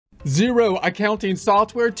Xero Accounting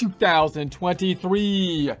Software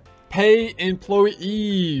 2023. Pay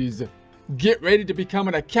employees. Get ready to become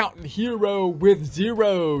an accountant hero with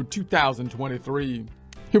Xero 2023.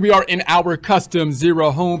 Here we are in our custom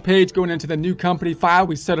Xero homepage. Going into the new company file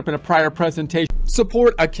we set up in a prior presentation.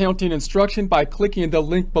 Support accounting instruction by clicking the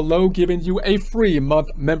link below, giving you a free month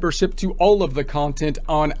membership to all of the content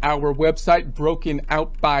on our website, broken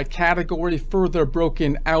out by category, further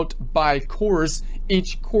broken out by course.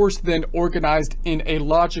 Each course then organized in a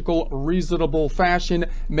logical, reasonable fashion,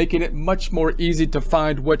 making it much more easy to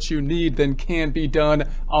find what you need than can be done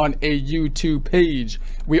on a YouTube page.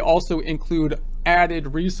 We also include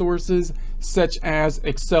added resources such as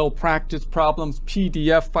Excel practice problems,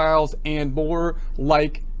 PDF files, and more,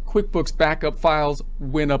 like QuickBooks backup files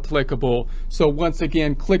when applicable. So once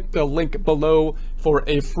again, click the link below for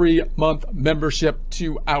a free month membership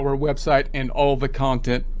to our website and all the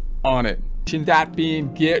content on it. That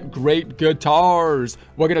being Get Great Guitars.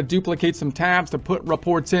 We're going to duplicate some tabs to put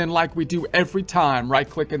reports in like we do every time. Right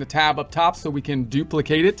click in the tab up top so we can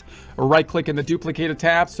duplicate it, or right click in the duplicated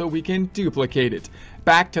tab so we can duplicate it.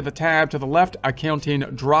 Back to the tab to the left, accounting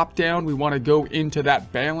drop down. We want to go into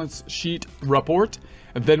that balance sheet report.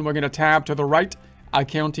 And then we're going to tab to the right,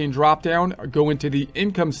 accounting drop down, go into the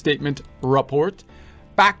income statement report.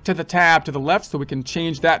 Back to the tab to the left so we can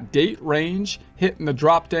change that date range. Hitting the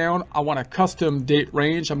drop down, I want a custom date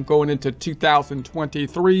range. I'm going into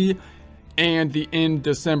 2023 and the end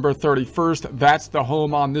December 31st. That's the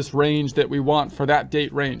home on this range that we want for that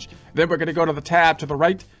date range. Then we're going to go to the tab to the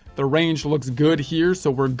right. The range looks good here,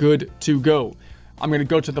 so we're good to go. I'm going to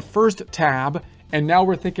go to the first tab, and now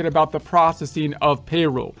we're thinking about the processing of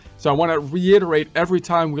payroll. So I want to reiterate every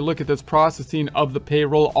time we look at this processing of the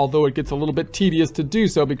payroll, although it gets a little bit tedious to do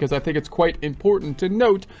so, because I think it's quite important to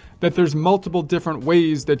note that there's multiple different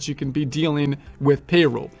ways that you can be dealing with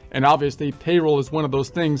payroll. And obviously payroll is one of those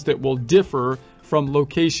things that will differ from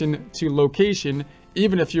location to location.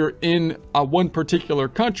 Even if you're in one particular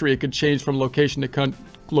country, it could change from location to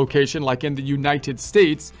location, like in the United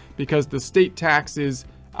States, because the state taxes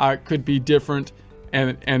could be different,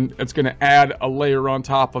 and it's going to add a layer on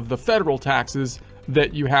top of the federal taxes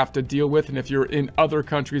that you have to deal with. And if you're in other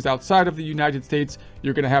countries outside of the United States,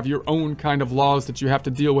 you're going to have your own kind of laws that you have to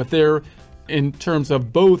deal with there, in terms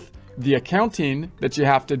of both the accounting that you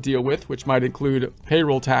have to deal with, which might include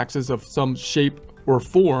payroll taxes of some shape or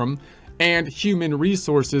form, and human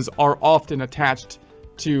resources are often attached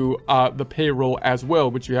to the payroll as well,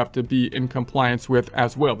 which you have to be in compliance with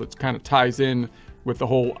as well. That kind of ties in with the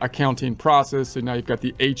whole accounting process. So now you've got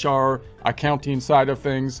the HR accounting side of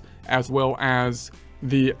things, as well as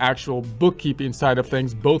the actual bookkeeping side of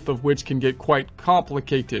things, both of which can get quite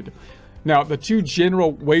complicated. Now, the two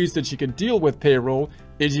general ways that you can deal with payroll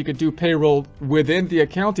is you could do payroll within the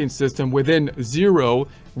accounting system, within Xero,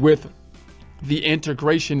 with the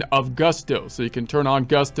integration of Gusto. So you can turn on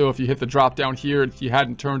Gusto. If you hit the drop down here, if you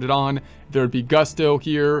hadn't turned it on, there'd be Gusto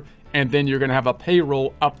here, and then you're going to have a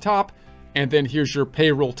payroll up top, and then here's your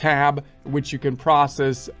payroll tab, which you can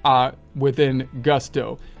process within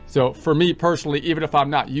Gusto. So for me personally, even if I'm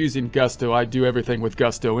not using Gusto, I do everything with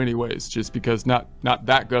Gusto anyways, just because not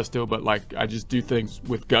that Gusto, but like I just do things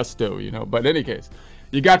with Gusto, you know. But in any case,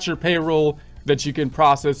 you got your payroll that you can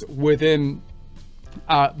process within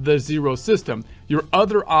the Xero system. Your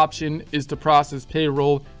other option is to process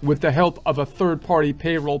payroll with the help of a third-party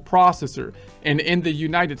payroll processor. And in the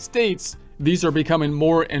United States, these are becoming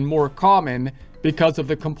more and more common because of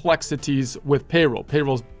the complexities with payroll.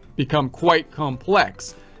 Payroll's become quite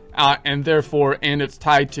complex, and therefore, and it's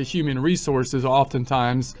tied to human resources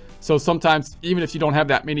oftentimes. So sometimes, even if you don't have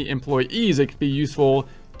that many employees, it could be useful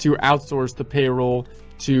to outsource the payroll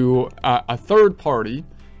to a third party.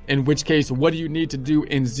 In which case, what do you need to do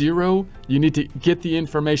in Xero? You need to get the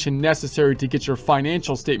information necessary to get your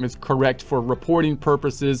financial statements correct for reporting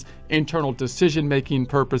purposes, internal decision-making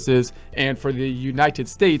purposes, and for the United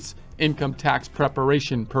States income tax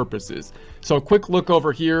preparation purposes. So a quick look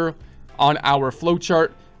over here on our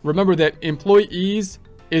flowchart. Remember that employees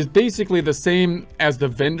is basically the same as the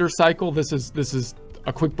vendor cycle. This is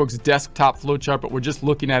a QuickBooks desktop flowchart, but we're just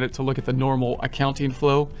looking at it to look at the normal accounting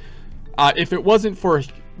flow. If it wasn't for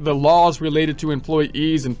the laws related to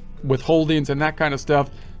employees and withholdings and that kind of stuff,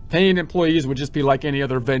 paying employees would just be like any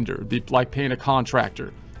other vendor. It'd be like paying a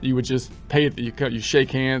contractor. You would just pay, you shake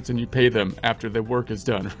hands and you pay them after the work is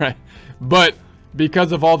done, right? But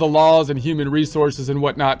because of all the laws and human resources and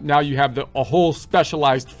whatnot, now you have a whole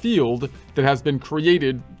specialized field that has been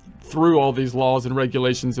created through all these laws and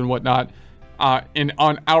regulations and whatnot. And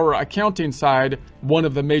on our accounting side, one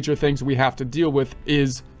of the major things we have to deal with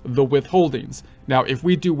is the withholdings. Now, if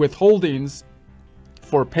we do withholdings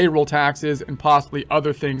for payroll taxes and possibly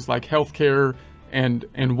other things like healthcare and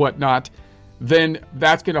whatnot, then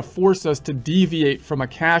that's going to force us to deviate from a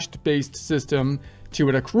cash-based system to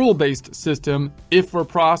an accrual-based system if we're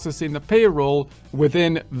processing the payroll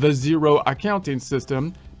within the Xero accounting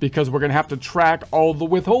system, because we're going to have to track all the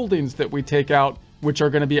withholdings that we take out, which are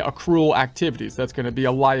going to be accrual activities. That's going to be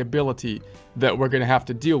a liability that we're going to have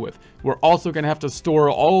to deal with. We're also going to have to store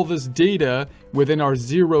all this data within our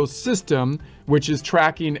Xero system, which is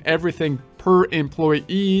tracking everything per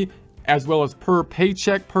employee, as well as per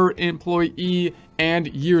paycheck per employee and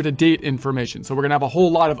year-to-date information. So we're gonna have a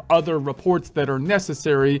whole lot of other reports that are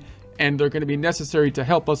necessary, and they're gonna be necessary to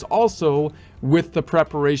help us also with the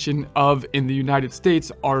preparation of, in the United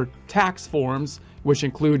States, our tax forms, which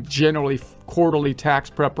include generally quarterly tax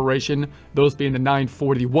preparation, those being the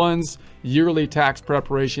 941s, yearly tax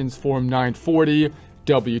preparations, Form 940,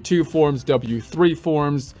 W-2 forms, W-3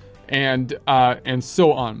 forms, and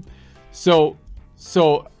so on.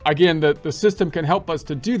 So again, the system can help us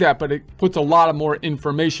to do that, but it puts a lot of more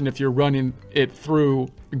information if you're running it through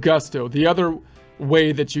Gusto. The other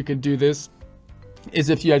way that you can do this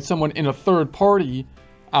is if you had someone in a third party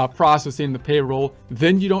processing the payroll,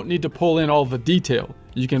 then you don't need to pull in all the detail.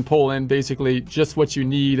 You can pull in basically just what you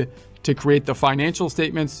need to create the financial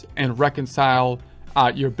statements and reconcile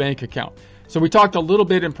your bank account. So we talked a little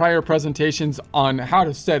bit in prior presentations on how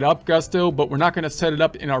to set up Gusto, but we're not going to set it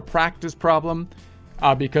up in our practice problem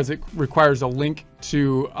because it requires a link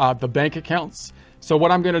to the bank accounts. So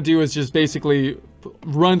what I'm going to do is just basically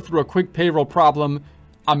run through a quick payroll problem,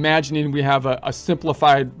 imagining we have a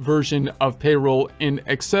simplified version of payroll in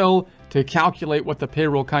Excel to calculate what the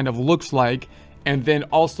payroll kind of looks like, and then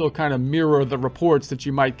also kind of mirror the reports that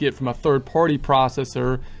you might get from a third-party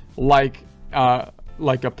processor like a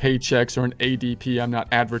Paychex or an ADP. I'm not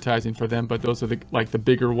advertising for them, but those are the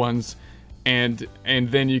bigger ones. And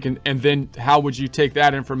then how would you take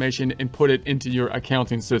that information and put it into your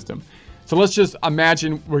accounting system? So let's just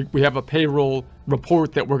imagine we have a payroll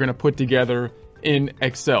report that we're going to put together in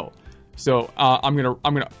Excel. So I'm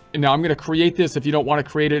gonna create this. If you don't want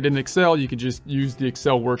to create it in Excel, you can just use the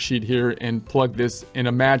Excel worksheet here and plug this, and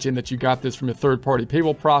imagine that you got this from a third-party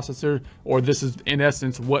payroll processor, or this is in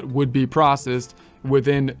essence what would be processed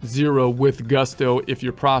within Xero with Gusto if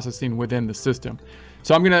you're processing within the system.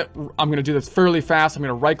 So I'm gonna do this fairly fast. I'm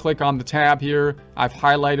gonna right-click on the tab here. I've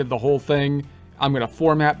highlighted the whole thing. I'm gonna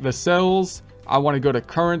format the cells. I want to go to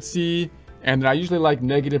currency, and I usually like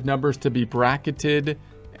negative numbers to be bracketed.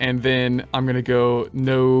 And then I'm gonna go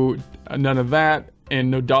none of that, and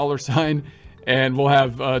no dollar sign, and we'll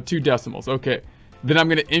have 2 decimals. Okay. Then I'm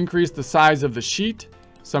gonna increase the size of the sheet.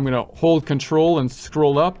 So I'm gonna hold Control and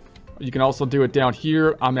scroll up. You can also do it down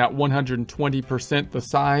here. I'm at 120% the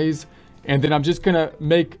size. And then I'm just gonna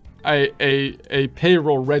make a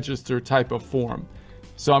payroll register type of form.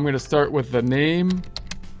 So I'm gonna start with the name.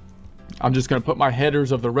 I'm just gonna put my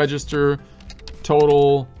headers of the register,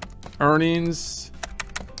 total earnings.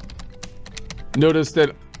 Notice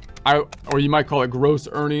that or you might call it gross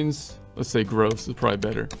earnings. Let's say gross is probably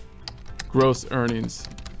better. Gross earnings.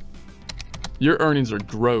 Your earnings are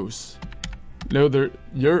gross. No,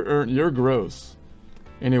 you're gross.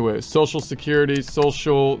 Anyway, Social Security,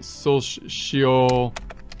 Social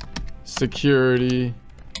Security,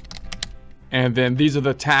 and then these are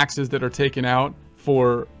the taxes that are taken out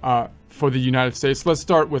for the United States. Let's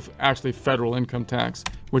start with actually federal income tax,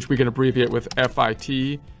 which we can abbreviate with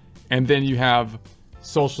FIT, and then you have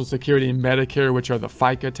Social Security and Medicare, which are the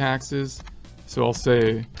FICA taxes. So I'll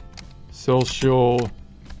say Social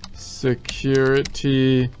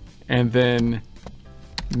Security and then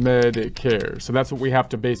Medicare. So that's what we have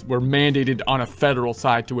to base. We're mandated on a federal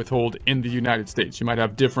side to withhold in the United States. You might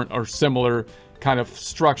have different or similar kind of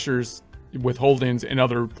structures, withholdings in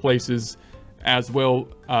other places as well.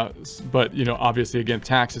 But, you know, obviously, again,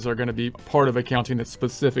 taxes are going to be part of accounting that's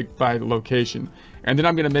specific by location. And then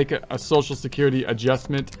I'm going to make a Social Security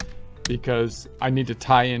adjustment because I need to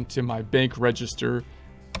tie into my bank register,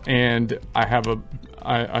 and I have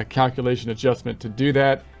a calculation adjustment to do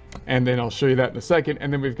that. And then I'll show you that in a second.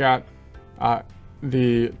 And then we've got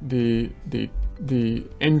the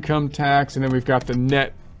income tax, and then we've got the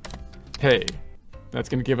net pay. That's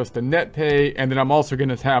going to give us the net pay. And then I'm also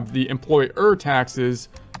going to have the employer taxes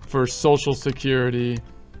for Social Security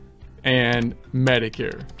and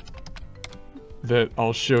Medicare that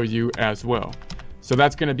I'll show you as well. So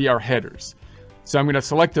that's going to be our headers. So I'm going to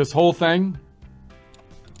select this whole thing.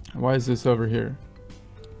 Why is this over here?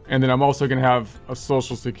 And then I'm also going to have a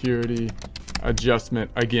Social Security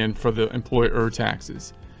adjustment again for the employer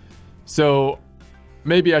taxes. So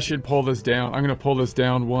maybe I should pull this down. I'm going to pull this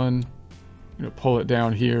down one. I'm going to pull it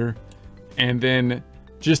down here. And then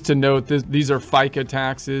just to note, these are FICA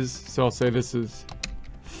taxes. So I'll say this is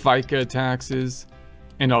FICA taxes.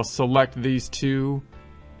 And I'll select these two.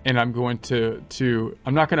 And I'm going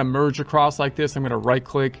I'm not going to merge across like this. I'm going to right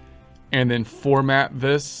click and then format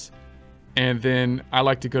this. And then I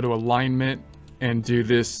like to go to alignment and do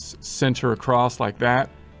this center across like that.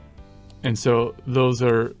 And so those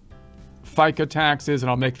are FICA taxes, and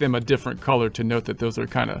I'll make them a different color to note that those are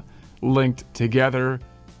kind of linked together.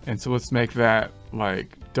 And so let's make that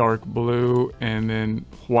like dark blue and then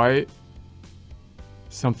white,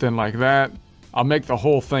 something like that. I'll make the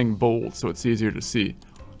whole thing bold so it's easier to see.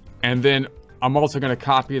 And then I'm also going to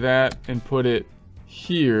copy that and put it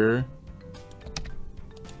here.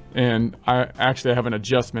 And I actually have an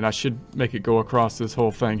adjustment. I should make it go across this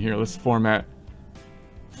whole thing here. Let's format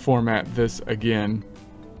this again.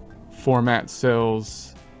 Format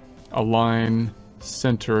cells, align,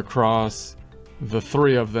 center across the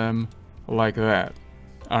three of them like that.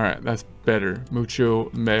 All right, that's better. Mucho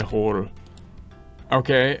mejor.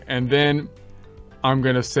 Okay, and then I'm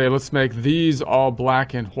gonna say, let's make these all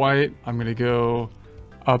black and white. I'm gonna go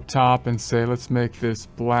up top and say, let's make this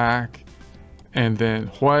black and then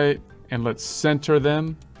white, and let's center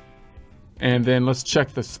them. And then let's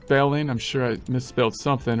check the spelling. I'm sure I misspelled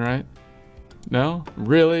something, right? No?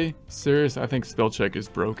 Really? Serious? I think spell check is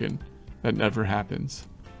broken. That never happens.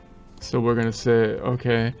 So we're gonna say,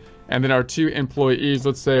 okay. And then our two employees,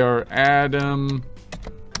 let's say are Adam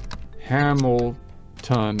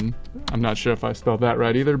Hamilton. I'm not sure if I spelled that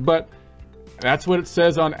right either, but that's what it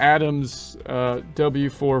says on Adam's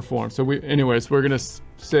W-4 form. So anyways, we're gonna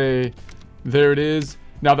say, there it is.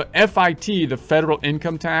 Now the FIT, the federal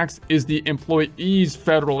income tax, is the employee's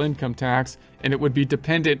federal income tax, and it would be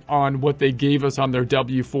dependent on what they gave us on their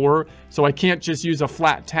W-4. So I can't just use a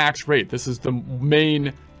flat tax rate. This is the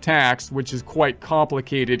main tax, which is quite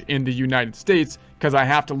complicated in the United States because I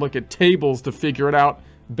have to look at tables to figure it out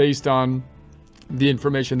based on the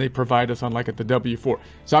information they provide us on, like at the W-4.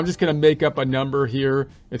 So I'm just going to make up a number here.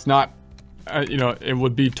 It's not, it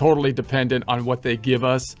would be totally dependent on what they give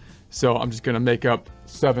us. So I'm just going to make up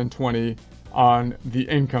 720 on the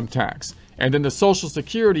income tax. And then the Social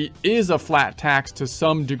Security is a flat tax to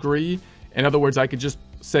some degree. In other words, I could just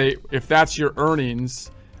say, if that's your earnings,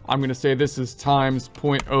 I'm going to say this is times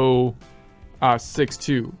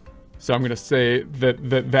 0.062. So I'm going to say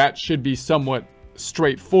that should be somewhat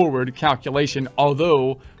straightforward calculation.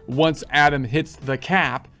 Although once Adam hits the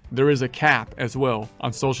cap, there is a cap as well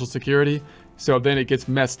on Social Security. So then it gets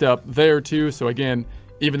messed up there too. So again,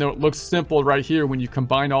 even though it looks simple right here, when you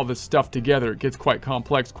combine all this stuff together, it gets quite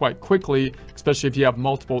complex quite quickly, especially if you have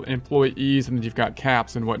multiple employees and then you've got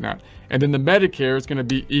caps and whatnot. And then the Medicare is going to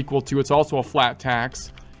be equal to, it's also a flat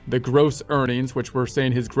tax, the gross earnings, which we're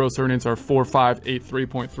saying his gross earnings are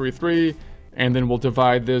 4583.33. And then we'll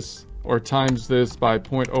divide this or times this by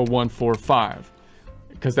 0.0145.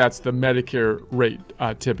 Because that's the Medicare rate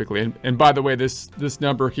typically. And by the way, this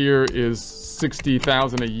number here is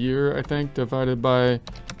 60,000 a year, I think, divided by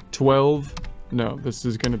 12. No, this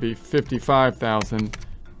is going to be 55,000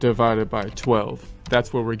 divided by 12.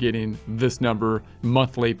 That's where we're getting this number,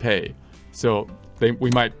 monthly pay. So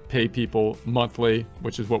we might pay people monthly,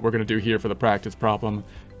 which is what we're going to do here for the practice problem,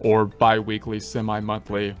 or bi-weekly,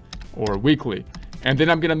 semi-monthly, or weekly. And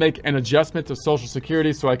then I'm going to make an adjustment to Social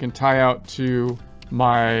Security so I can tie out to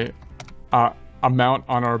my amount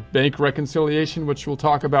on our bank reconciliation, which we'll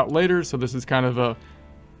talk about later. So this is kind of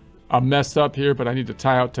a mess up here, but I need to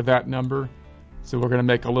tie out to that number. So we're going to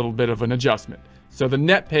make a little bit of an adjustment. So the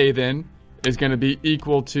net pay then is going to be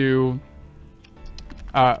equal to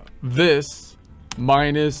this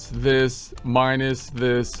minus this minus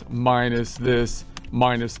this minus this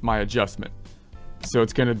minus my adjustment. So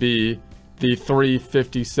it's going to be the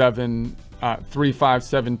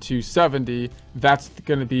 357.270. That's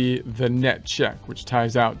going to be the net check, which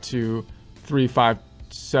ties out to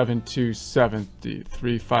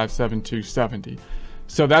 357.270.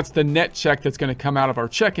 So that's the net check that's going to come out of our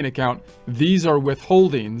checking account. These are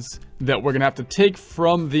withholdings that we're going to have to take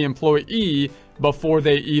from the employee before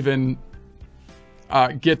they even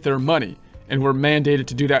get their money. And we're mandated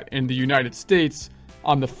to do that in the United States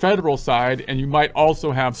on the federal side. And you might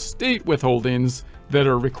also have state withholdings that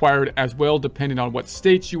are required as well, depending on what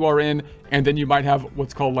states you are in. And then you might have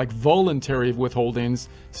what's called like voluntary withholdings,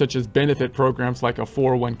 such as benefit programs like a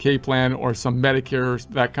 401k plan or some Medicare,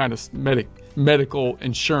 that kind of medical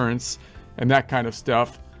insurance and that kind of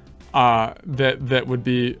stuff that would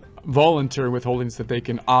be voluntary withholdings that they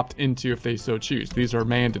can opt into if they so choose. These are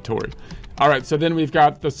mandatory. All right, so then we've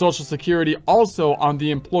got the Social Security. Also on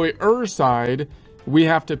the employer side, we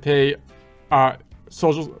have to pay our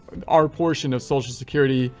portion of Social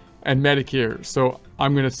Security and Medicare. So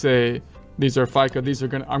I'm going to say these are FICA.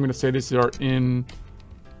 I'm going to say these are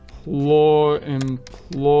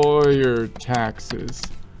employer taxes.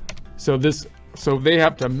 So they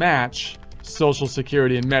have to match Social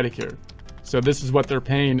Security and Medicare. So this is what they're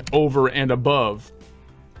paying over and above.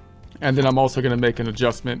 And then I'm also going to make an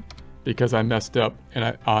adjustment because I messed up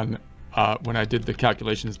when I did the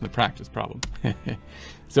calculations in the practice problem.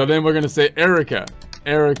 So then we're going to say Erica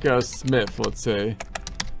Smith, let's say,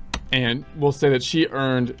 and we'll say that she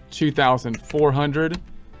earned $2,400,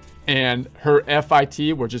 and her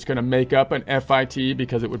FIT, we're just going to make up an FIT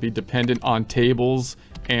because it would be dependent on tables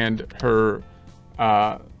and her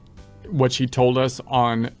what she told us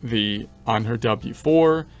on her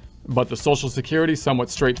W-4. But the Social Security, somewhat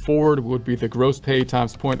straightforward, would be the gross pay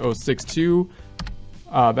times 0.062.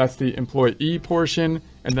 That's the employee portion,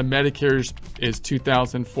 and the Medicare is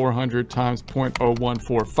 2,400 times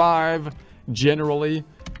 0.0145 generally.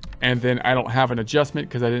 And then I don't have an adjustment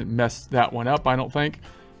because I didn't mess that one up, I don't think.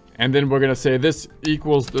 And then we're going to say this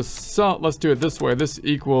equals the sum. Let's do it this way. This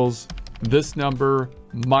equals this number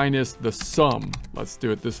minus the sum. Let's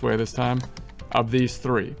do it this way this time, of these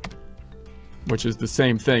three, which is the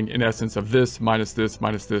same thing in essence of this minus this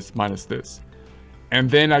minus this minus this.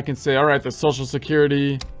 And then I can say, all right, the Social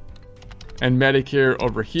Security and Medicare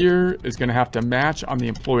over here is going to have to match on the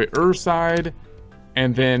employer side.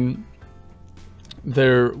 And then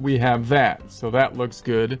there we have that. So that looks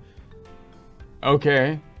good.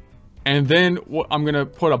 Okay. And then I'm going to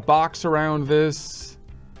put a box around this.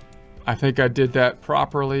 I think I did that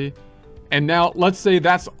properly. And now let's say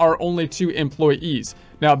that's our only two employees.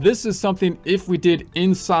 Now this is something, if we did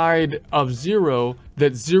inside of Xero,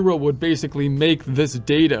 that Xero would basically make this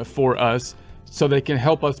data for us so they can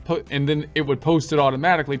help us put, and then it would post it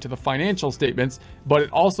automatically to the financial statements, but it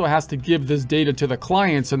also has to give this data to the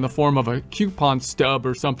clients in the form of a coupon stub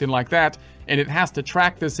or something like that. And it has to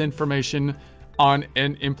track this information on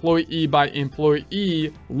an employee by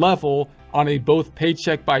employee level, on a both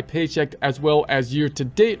paycheck by paycheck as well as year to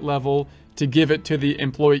date level, to give it to the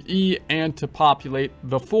employee and to populate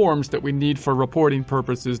the forms that we need for reporting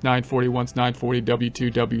purposes, 941s, 940,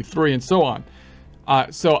 W2, W3, and so on.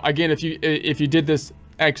 So again, if you did this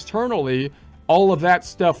externally, all of that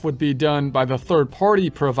stuff would be done by the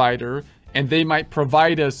third-party provider, and they might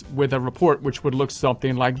provide us with a report which would look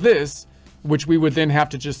something like this, which we would then have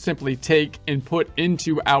to just simply take and put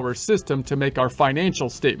into our system to make our financial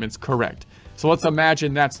statements correct. So let's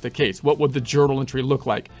imagine that's the case. What would the journal entry look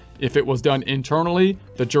like? If it was done internally,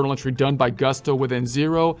 the journal entry done by Gusto within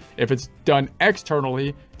Xero. If it's done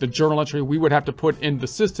externally, the journal entry we would have to put in the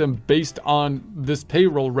system based on this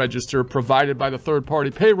payroll register provided by the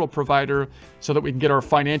third-party payroll provider, so that we can get our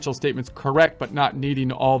financial statements correct but not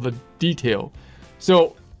needing all the detail.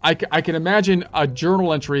 So I can imagine a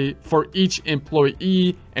journal entry for each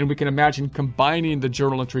employee, and we can imagine combining the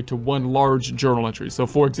journal entry to one large journal entry. So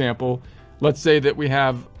for example, let's say that we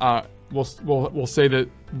have, we'll say that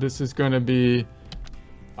this is going to be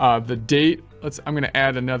the date. I'm going to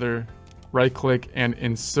add another, right click and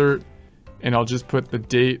insert, and I'll just put the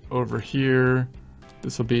date over here.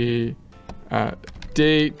 This will be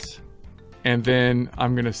date, and then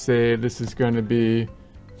I'm going to say this is going to be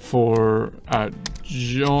for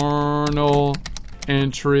journal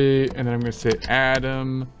entry, and then I'm going to say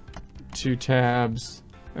Adam, 2 tabs,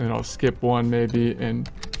 and then I'll skip one maybe, and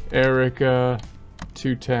Erica,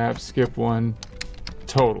 2 tabs, skip 1,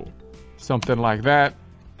 total, something like that.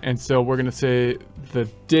 And so we're going to say the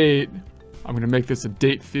date. I'm going to make this a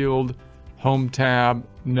date field, home tab,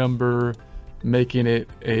 number, making it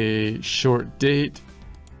a short date,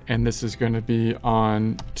 and this is going to be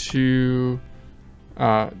on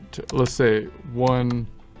let's say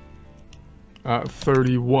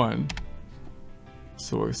 1/31.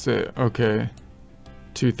 So we say, okay,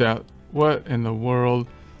 2000. What in the world?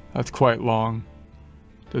 That's quite long.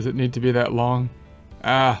 Does it need to be that long?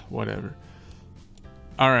 Whatever.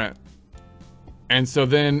 All right. And so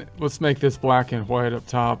then let's make this black and white up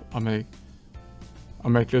top. I'll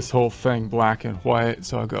make this whole thing black and white.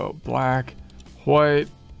 So I'll go black, white.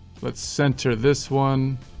 Let's center this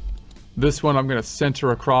one. This one I'm going to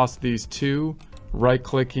center across these two. Right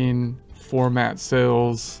clicking, format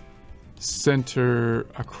cells, center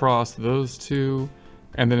across those two.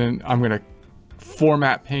 And then I'm going to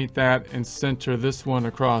format paint that and center this one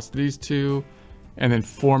across these two, and then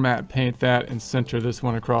format paint that and center this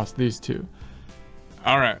one across these two.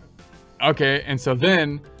 All right. Okay. And so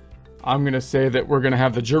then I'm going to say that we're going to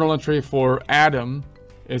have the journal entry for Adam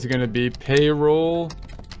is going to be payroll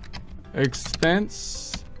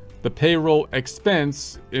expense. The payroll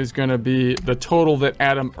expense is going to be the total that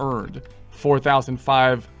Adam earned,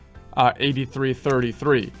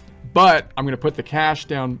 $4,583.33. But I'm going to put the cash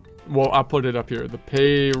down. Well, I'll put it up here. The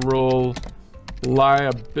payroll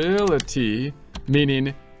liability,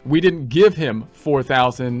 meaning we didn't give him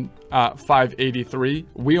 $4,583.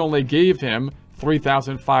 We only gave him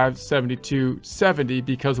 $3,572.70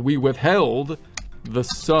 because we withheld the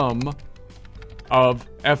sum of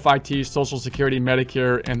FIT, Social Security,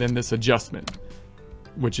 Medicare, and then this adjustment,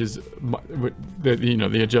 which is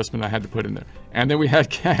the adjustment I had to put in there. And then we had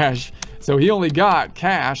cash. So he only got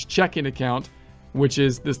cash, checking account, which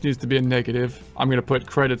is, this needs to be a negative. I'm going to put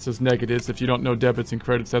credits as negatives. If you don't know debits and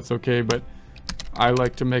credits, that's okay. But I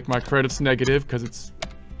like to make my credits negative because it's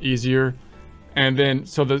easier. And then,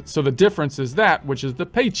 so the difference is that, which is the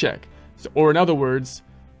paycheck. So, or in other words,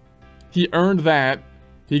 he earned that,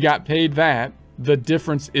 he got paid that. The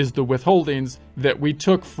difference is the withholdings that we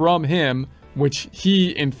took from him, which he,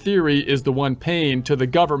 in theory, is the one paying to the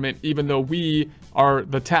government, even though we are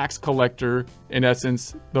the tax collector. In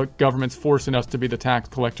essence, the government's forcing us to be the tax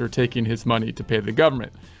collector, taking his money to pay the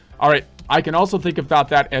government. All right, I can also think about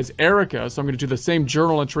that as Erica. So I'm going to do the same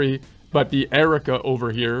journal entry, but be Erica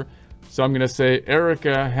over here. So I'm going to say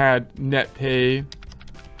Erica had net pay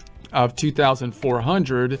of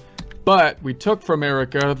 $2,400, but we took from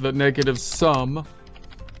Erica the negative sum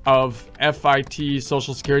of FIT,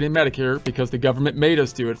 Social Security, and Medicare because the government made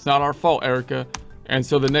us do it. It's not our fault, Erica. And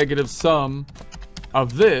so the negative sum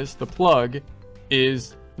of this, the plug,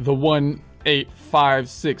 is the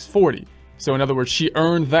 $1,856.40. So in other words, she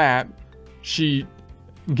earned that, she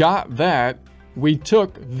got that, we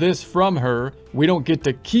took this from her, we don't get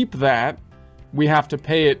to keep that, we have to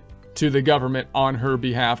pay it to the government on her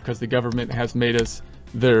behalf because the government has made us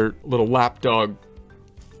their little lapdog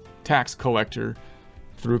tax collector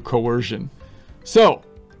through coercion. So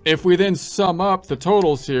if we then sum up the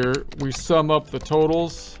totals here, we sum up the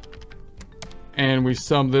totals and we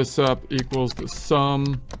sum this up equals the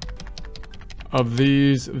sum of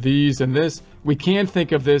these, and this. We can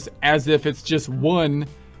think of this as if it's just one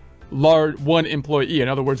employee. In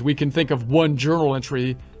other words, we can think of one journal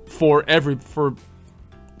entry for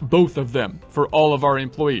both of them, for all of our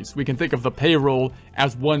employees. We can think of the payroll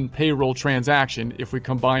as one payroll transaction if we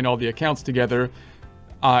combine all the accounts together.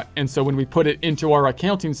 And so when we put it into our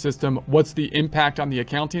accounting system, what's the impact on the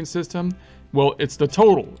accounting system? Well, it's the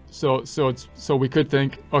total. So we could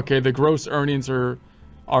think, okay, the gross earnings are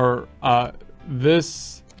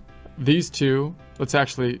these two. Let's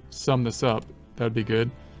actually sum this up. That'd be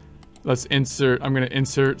good. Let's insert, I'm going to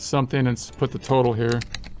insert something and put the total here.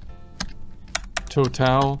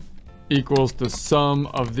 Total equals the sum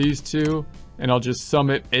of these two, and I'll just sum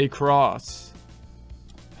it across.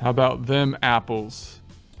 How about them apples?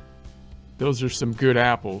 Those are some good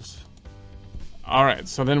apples. All right,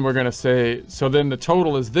 so then we're going to say, so then the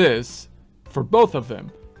total is this for both of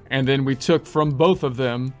them. And then we took from both of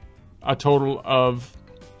them a total of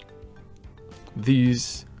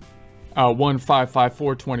these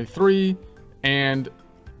 1,554.23, and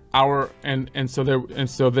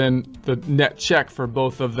so then the net check for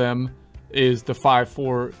both of them is the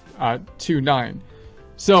 5,429.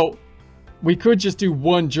 So we could just do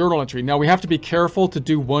one journal entry. Now we have to be careful to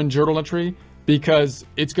do one journal entry because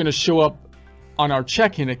it's going to show up on our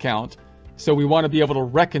checking account. So we want to be able to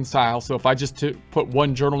reconcile. So if I just put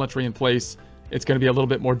one journal entry in place, it's going to be a little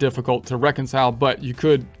bit more difficult to reconcile, but you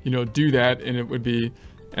could, do that, and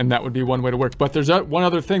that would be one way to work. But there's one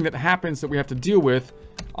other thing that happens that we have to deal with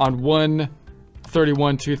on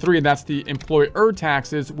 131.23, and that's the employer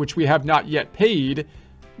taxes, which we have not yet paid,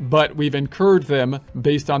 but we've incurred them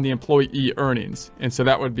based on the employee earnings. And so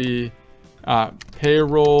that would be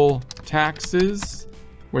payroll taxes,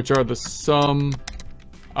 which are the sum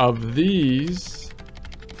of these,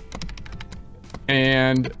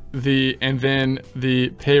 and then the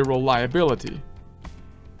payroll liability.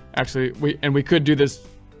 Actually, we could do this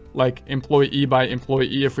like employee by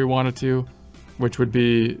employee if we wanted to, which would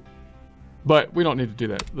be, but we don't need to do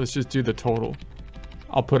that. Let's just do the total.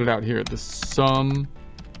 I'll put it out here, the sum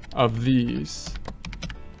of these.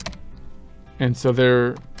 And so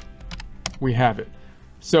there we have it.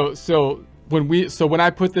 So when I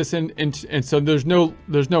put this in, and so there's no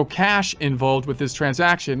cash involved with this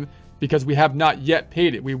transaction because we have not yet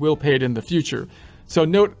paid it. We will pay it in the future. So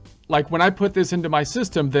note, like when I put this into my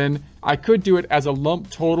system, then I could do it as a lump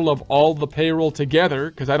total of all the payroll together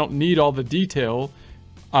because I don't need all the detail.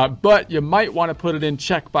 But you might want to put it in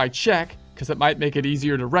check by check because it might make it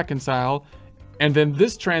easier to reconcile. And then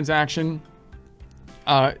this transaction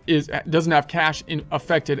doesn't have cash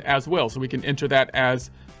affected as well. So we can enter that as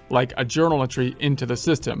like a journal entry into the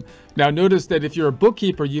system. Now notice that if you're a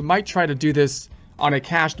bookkeeper, you might try to do this on a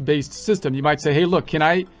cash-based system. You might say, hey, look, can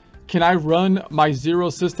I run my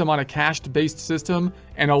Xero system on a cash-based system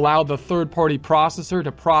and allow the third-party processor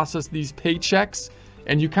to process these paychecks?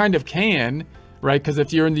 And you kind of can, right? Because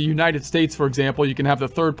if you're in the United States, for example, you can have the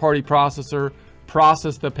third-party processor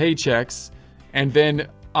process the paychecks, and then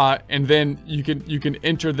you can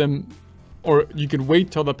enter them, or you can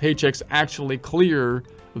wait till the paychecks actually clear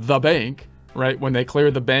the bank, right? When they clear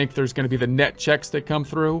the bank, there's going to be the net checks that come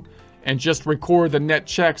through, and just record the net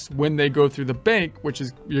checks when they go through the bank, which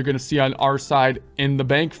is you're going to see on our side in the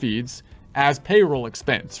bank feeds as payroll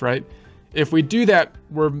expense, right? If we do that,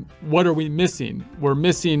 what are we missing? We're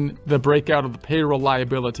missing the breakout of the payroll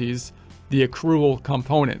liabilities, the accrual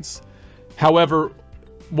components. However,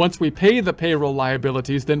 once we pay the payroll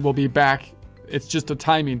liabilities, then we'll be back. It's just a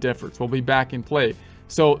timing difference. We'll be back in play.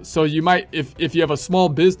 So you might, if you have a small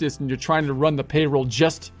business and you're trying to run the payroll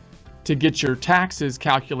just to get your taxes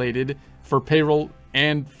calculated for payroll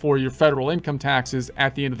and for your federal income taxes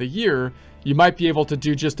at the end of the year, you might be able to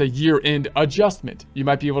do just a year-end adjustment. You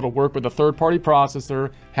might be able to work with a third-party processor,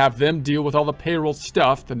 have them deal with all the payroll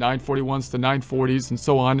stuff, the 941s, the 940s, and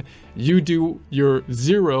so on. You do your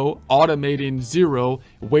Xero, automating Xero,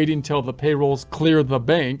 waiting till the payrolls clear the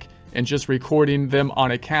bank, and just recording them on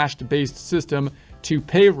a cash-based system to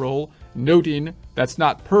payroll, noting that's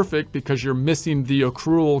not perfect because you're missing the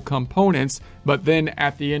accrual components, but then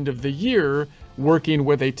at the end of the year, working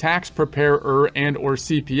with a tax preparer and or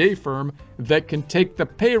CPA firm that can take the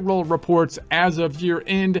payroll reports as of year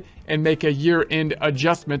end and make a year end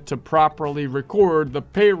adjustment to properly record the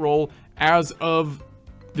payroll as of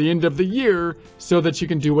the end of the year so that you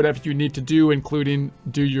can do whatever you need to do, including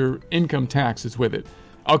do your income taxes with it.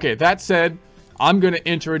 Okay, that said, I'm going to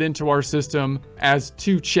enter it into our system as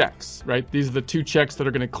 2 checks, right? These are the 2 checks that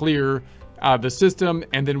are going to clear the system,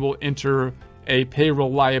 and then we'll enter a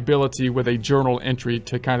payroll liability with a journal entry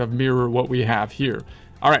to kind of mirror what we have here.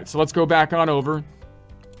 All right, so let's go back on over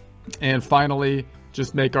and finally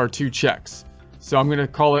just make our 2 checks. So I'm going to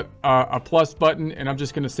call it a plus button, and I'm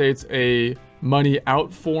just going to say it's a money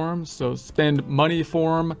out form. So spend money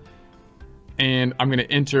form, and I'm going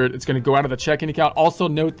to enter it. It's going to go out of the checking account. Also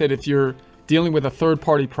note that if you're dealing with a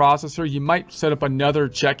third-party processor, you might set up another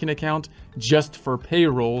checking account just for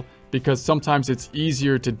payroll, because sometimes it's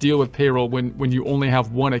easier to deal with payroll when you only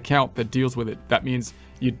have one account that deals with it. That means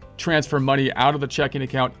you transfer money out of the checking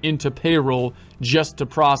account into payroll just to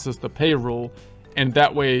process the payroll, and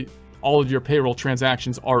that way all of your payroll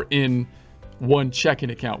transactions are in one checking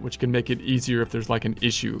account, which can make it easier if there's like an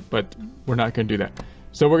issue, but we're not going to do that.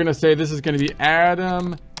 So we're going to say this is going to be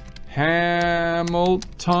Adam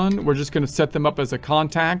Hamilton. We're just going to set them up as a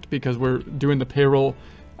contact because we're doing the payroll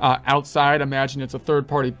outside. Imagine it's a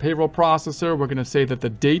third-party payroll processor. We're going to say that the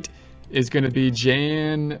date is going to be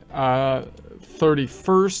Jan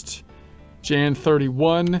 31st, Jan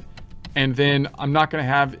 31, and then I'm not going to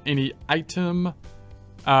have any item.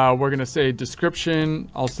 We're going to say description.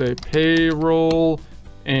 I'll say payroll,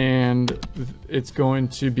 and it's going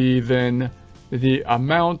to be then the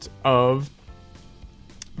amount of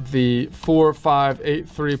the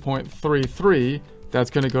 4583.33. That's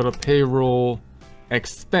going to go to payroll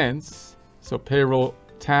expense. So payroll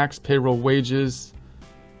tax, payroll wages,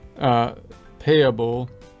 payable.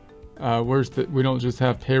 Where's the, we don't just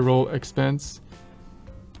have payroll expense.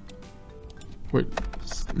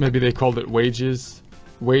 Maybe they called it wages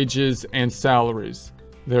and salaries.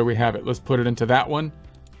 There we have it. Let's put it into that one.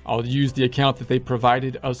 I'll use the account that they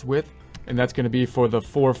provided us with, and that's going to be for the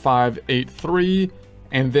 4583.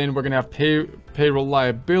 And then we're going to have payroll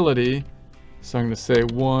liability. So I'm going to say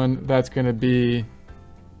 1, that's going to be,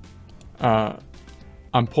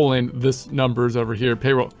 I'm pulling this numbers over here,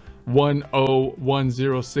 payroll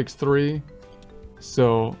 101063.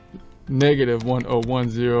 So negative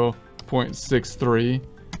 1010.63,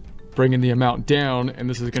 bringing the amount down. And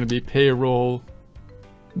this is going to be payroll.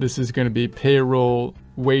 This is going to be payroll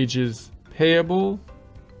wages payable,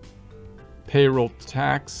 payroll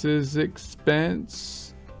taxes expense,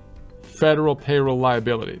 federal payroll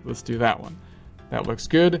liability. Let's do that one. That looks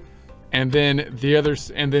good. And then the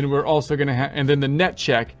others, and then we're also going to have, and then the net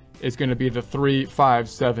check is going to be the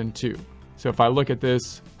 3572. So if I look at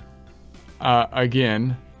this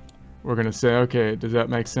again, we're going to say, okay, does that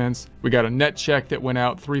make sense? We got a net check that went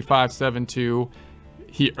out 3572.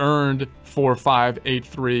 He earned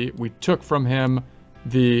 4583. We took from him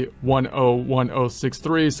the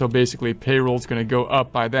 101063. So basically payroll is going to go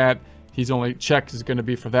up by that. He's only check is going to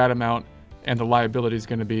be for that amount. and the liability is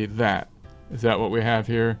going to be that. Is that what we have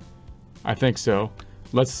here? I think so.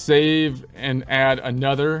 Let's save and add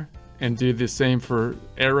another and do the same for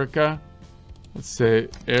Erica. Let's say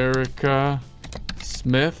Erica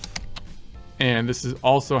Smith. And this is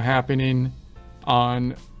also happening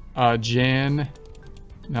on Jan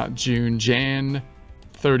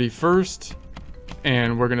 31st.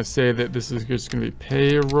 And we're going to say that this is just going to be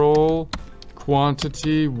payroll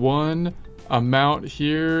quantity 1. Amount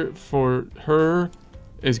here for her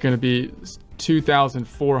is going to be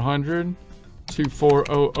 2,400.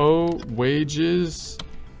 2400 wages.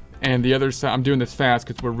 And the other side, I'm doing this fast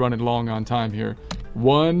because we're running long on time here.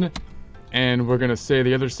 1, and we're going to say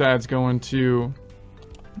the other side's going to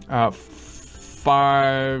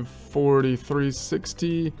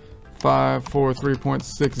 543.60,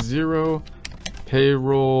 543.60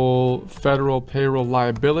 payroll, federal payroll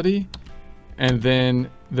liability. And then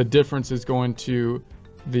the difference is going to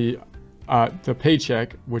the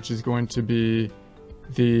paycheck, which is going to be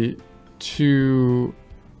the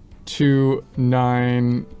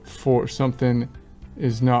 2294. Something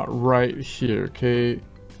is not right here. Okay,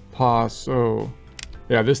 paso.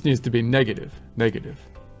 Yeah, this needs to be negative.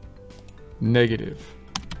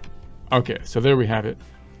 Okay, so there we have it.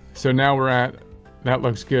 So now we're at, that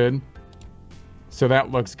looks good. So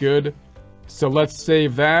that looks good. So let's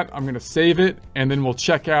save that. I'm going to save it, and then we'll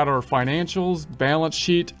check out our financials, balance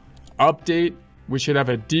sheet, update. We should have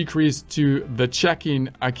a decrease to the checking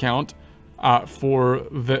account for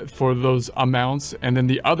those amounts, and then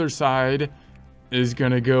the other side is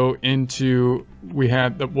going to go into,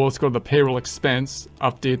 well, let's go to the payroll expense,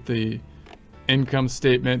 update the income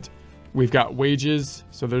statement. We've got wages,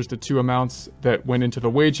 so there's the 2 amounts that went into the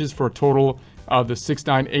wages for a total of the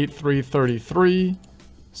 6983.33.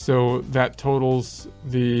 So that totals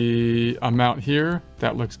the amount here.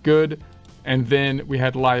 That looks good. And then we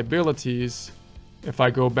had liabilities. If I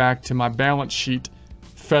go back to my balance sheet,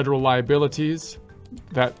 federal liabilities,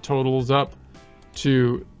 that totals up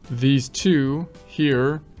to these 2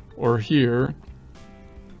 here or here.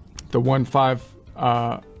 The 15,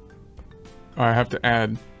 I have to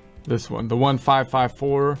add this one, the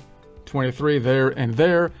 1554.23 there, and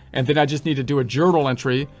then I just need to do a journal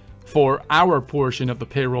entry for our portion of the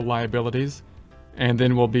payroll liabilities, and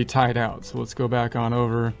then we'll be tied out. So let's go back on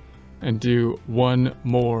over and do one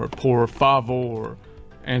more, por favor.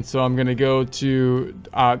 And so I'm going to go to,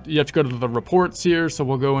 you have to go to the reports here. So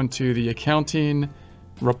we'll go into the accounting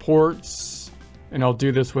reports, and I'll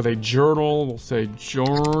do this with a journal. We'll say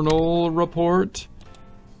journal report.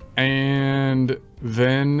 And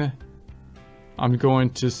then I'm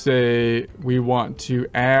going to say we want to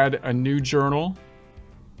add a new journal.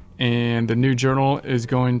 And the new journal is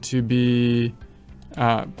going to be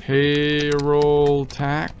payroll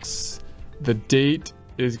tax. The date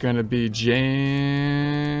is going to be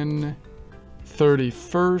Jan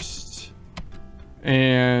 31st.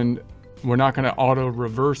 And we're not going to auto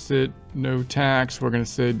reverse it. No tax. We're going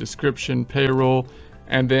to say description payroll.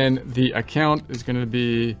 And then the account is going to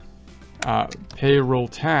be payroll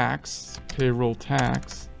tax.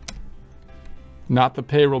 Not the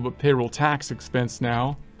payroll, but payroll tax expense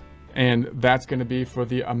now. And that's going to be for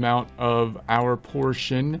the amount of our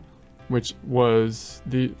portion, which was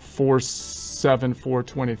the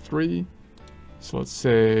 474.23. So let's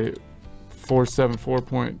say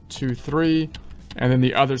 474.23. And then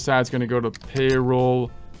the other side is going to go to payroll,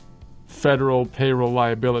 federal payroll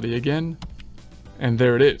liability again. And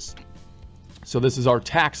there it is. So this is our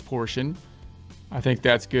tax portion. I think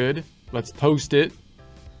that's good. Let's post it.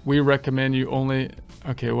 We recommend you only,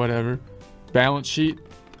 okay, whatever. Balance sheet.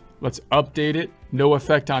 Let's update it. No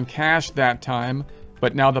effect on cash that time.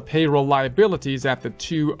 But now the payroll liability is at the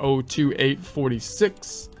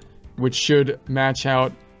 2028.46, which should match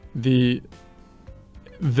out their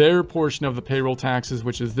portion of the payroll taxes,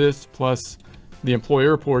 which is this, plus the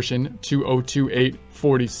employer portion,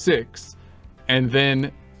 2028.46. And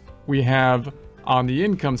then we have on the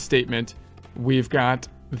income statement, we've got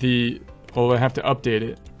the, well, I have to update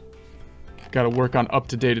it. Got to work on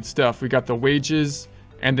up-to-dated stuff. We got the wages,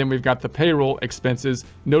 and then we've got the payroll expenses.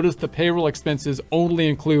 Notice the payroll expenses only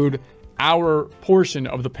include our portion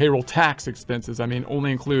of the payroll tax expenses. I mean,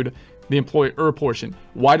 only include the employer portion.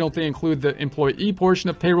 Why don't they include the employee portion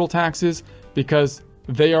of payroll taxes? Because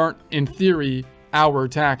they aren't, in theory, our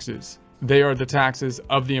taxes. They are the taxes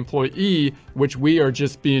of the employee, which we are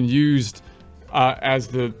just being used as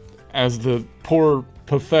the poor,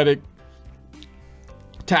 pathetic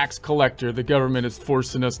tax collector. The government is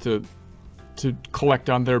forcing us to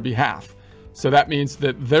collect on their behalf. So that means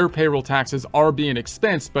that their payroll taxes are being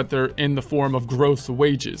expensed, but they're in the form of gross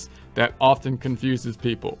wages. That often confuses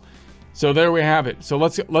people. So there we have it. So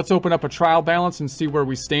let's open up a trial balance and see where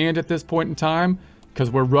we stand at this point in time,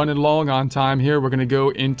 because we're running long on time here. We're going to go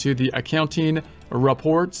into the accounting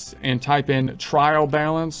reports and type in trial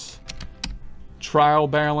balance,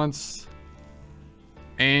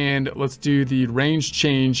 and let's do the range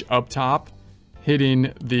change up top,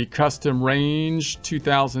 hitting the custom range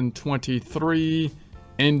 2023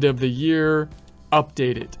 end of the year,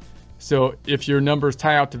 update it. So if your numbers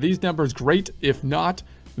tie out to these numbers, great. If not,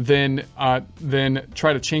 then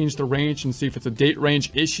try to change the range and see if it's a date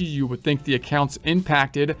range issue. You would think the accounts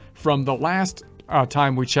impacted from the last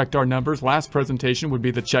time we checked our numbers. Last presentation would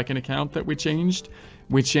be the checking account that we changed.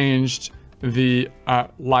 We changed the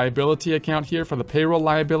liability account here for the payroll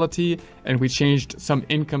liability, and we changed some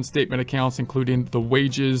income statement accounts, including the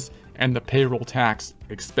wages and the payroll tax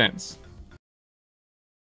expense.